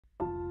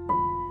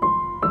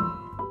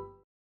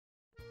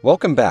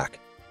Welcome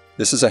back.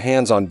 This is a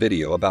hands-on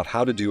video about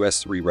how to do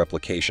S3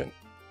 replication.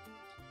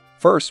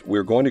 First,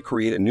 we're going to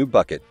create a new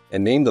bucket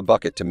and name the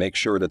bucket to make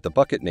sure that the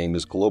bucket name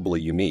is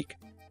globally unique.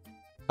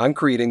 I'm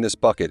creating this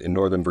bucket in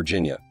Northern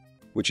Virginia,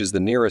 which is the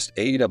nearest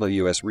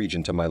AWS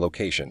region to my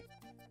location.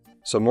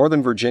 So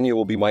Northern Virginia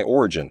will be my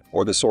origin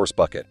or the source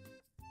bucket.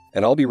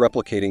 And I'll be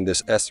replicating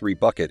this S3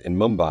 bucket in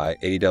Mumbai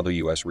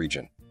AWS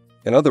region.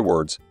 In other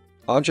words,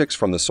 objects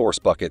from the source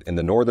bucket in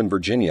the Northern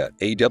Virginia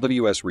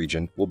AWS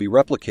region will be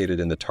replicated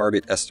in the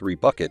target S3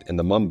 bucket in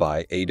the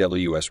Mumbai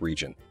AWS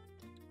region.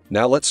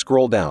 Now let's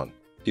scroll down.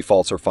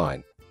 Defaults are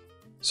fine.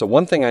 So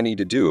one thing I need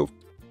to do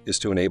is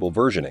to enable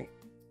versioning,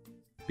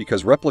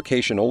 because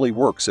replication only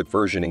works if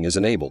versioning is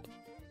enabled.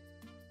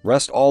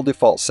 Rest all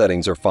default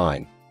settings are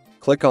fine.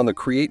 Click on the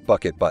Create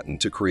Bucket button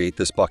to create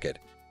this bucket.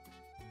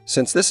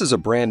 Since this is a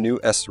brand new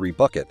S3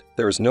 bucket,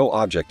 there is no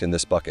object in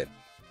this bucket.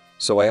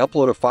 So I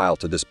upload a file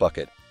to this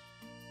bucket.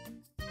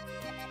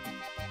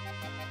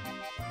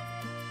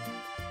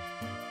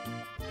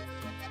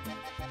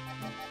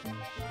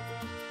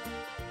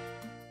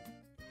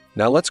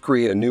 Now let's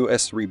create a new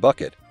S3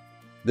 bucket.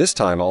 This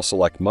time I'll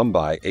select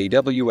Mumbai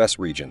AWS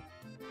region.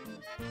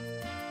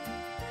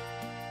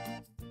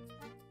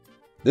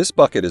 This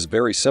bucket is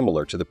very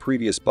similar to the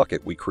previous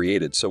bucket we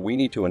created, so we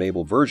need to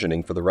enable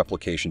versioning for the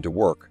replication to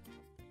work.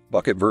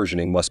 Bucket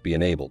versioning must be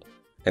enabled,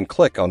 and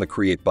click on the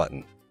Create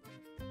button.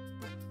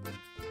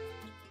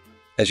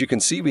 As you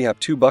can see, we have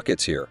two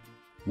buckets here.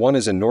 One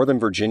is in Northern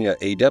Virginia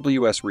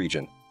AWS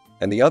region,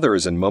 and the other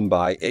is in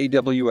Mumbai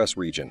AWS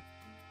region.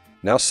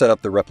 Now set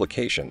up the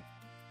replication.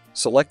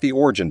 Select the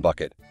origin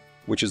bucket,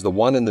 which is the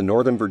one in the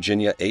Northern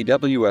Virginia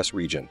AWS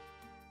region.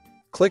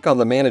 Click on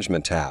the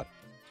Management tab.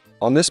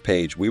 On this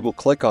page, we will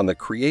click on the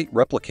Create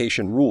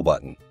Replication Rule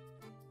button.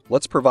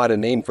 Let's provide a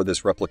name for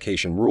this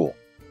replication rule.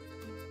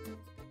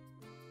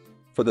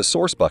 For the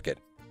source bucket,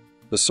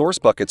 the source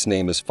bucket's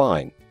name is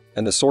fine,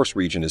 and the source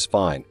region is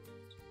fine.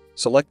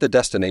 Select the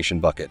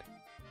destination bucket.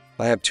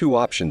 I have two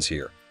options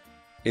here.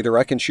 Either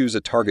I can choose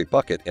a target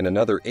bucket in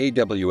another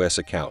AWS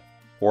account,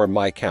 or in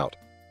my account.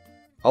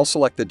 I'll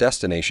select the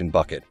destination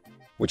bucket,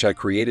 which I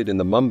created in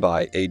the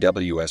Mumbai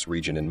AWS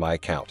region in my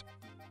account.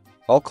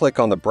 I'll click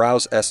on the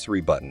Browse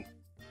S3 button,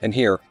 and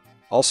here,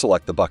 I'll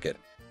select the bucket.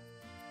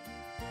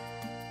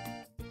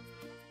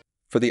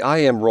 For the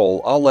IAM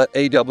role, I'll let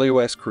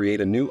AWS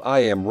create a new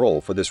IAM role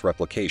for this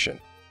replication.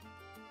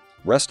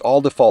 Rest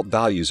all default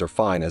values are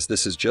fine, as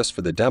this is just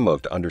for the demo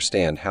to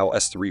understand how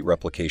S3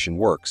 replication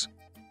works.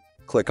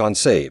 Click on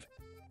Save.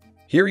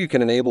 Here you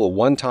can enable a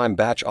one-time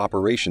batch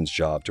operations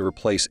job to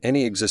replace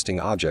any existing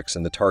objects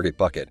in the target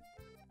bucket.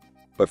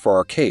 But for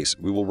our case,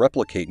 we will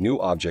replicate new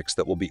objects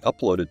that will be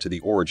uploaded to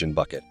the origin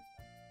bucket.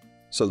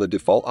 So the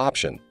default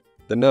option,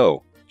 the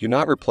No, Do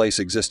Not Replace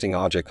Existing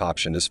Object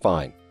option, is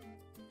fine.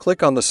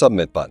 Click on the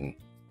Submit button.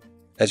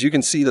 As you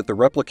can see that the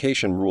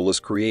replication rule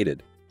is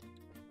created.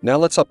 Now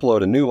let's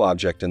upload a new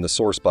object in the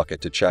source bucket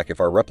to check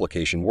if our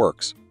replication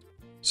works.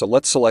 So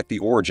let's select the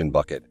origin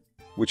bucket,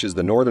 which is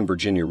the Northern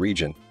Virginia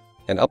region,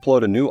 and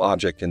upload a new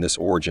object in this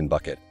origin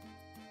bucket.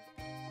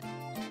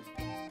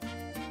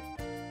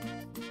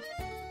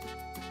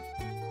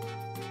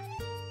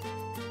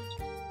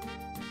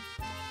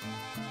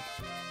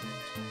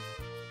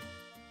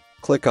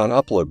 Click on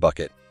Upload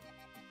Bucket.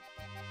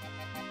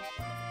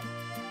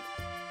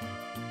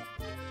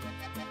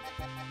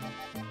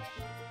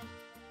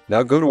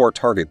 Now go to our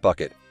target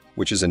bucket,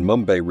 which is in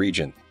Mumbai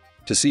region,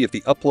 to see if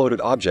the uploaded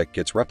object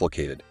gets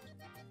replicated.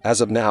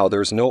 As of now,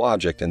 there is no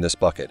object in this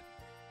bucket.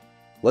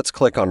 Let's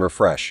click on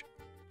Refresh.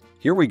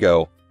 Here we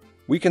go.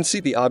 We can see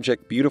the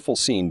object beautiful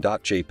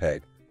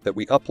scene.jpg that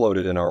we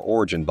uploaded in our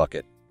origin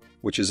bucket,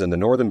 which is in the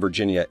Northern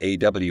Virginia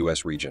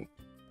AWS region.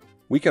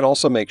 We can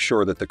also make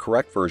sure that the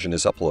correct version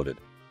is uploaded.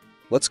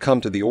 Let's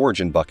come to the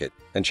origin bucket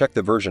and check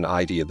the version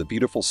ID of the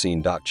beautiful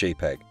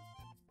scene.jpg.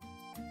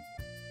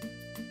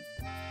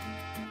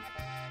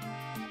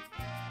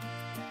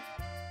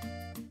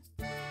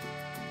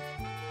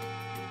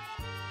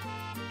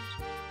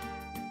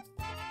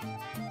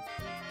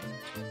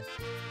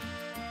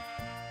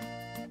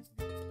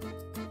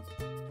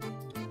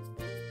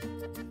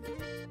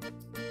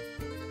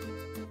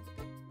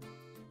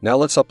 Now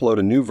let's upload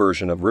a new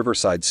version of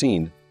Riverside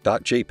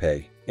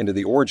Scene.jpg into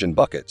the origin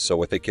bucket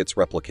so if it gets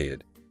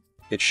replicated.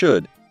 It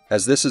should,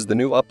 as this is the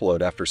new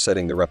upload after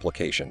setting the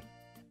replication.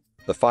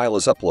 The file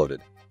is uploaded.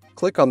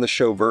 Click on the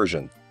Show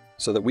Version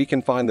so that we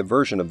can find the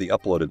version of the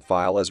uploaded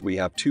file, as we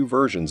have two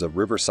versions of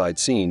Riverside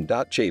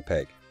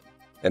Scene.jpg.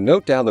 And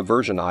note down the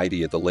version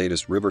ID at the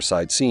latest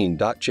Riverside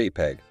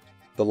Scene.jpg.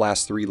 The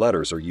last three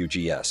letters are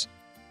UGS.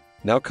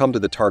 Now come to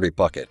the target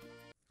bucket.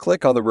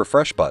 Click on the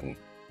Refresh button.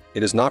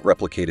 It is not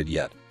replicated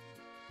yet.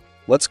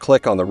 Let's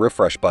click on the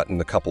Refresh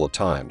button a couple of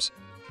times.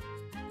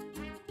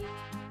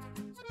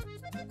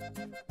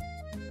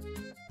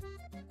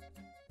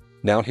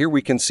 Now here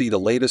we can see the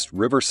latest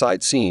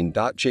Riverside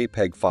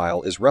Scene.jpg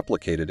file is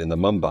replicated in the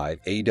Mumbai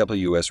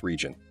AWS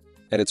region,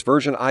 and its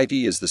version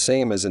ID is the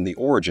same as in the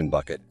origin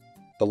bucket.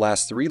 The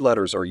last three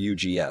letters are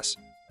UGS.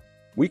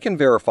 We can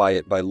verify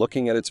it by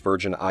looking at its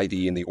version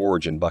ID in the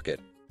origin bucket.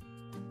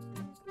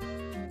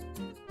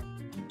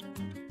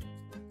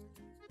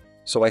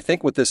 So I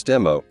think with this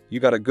demo, you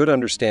got a good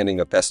understanding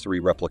of S3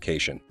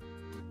 replication.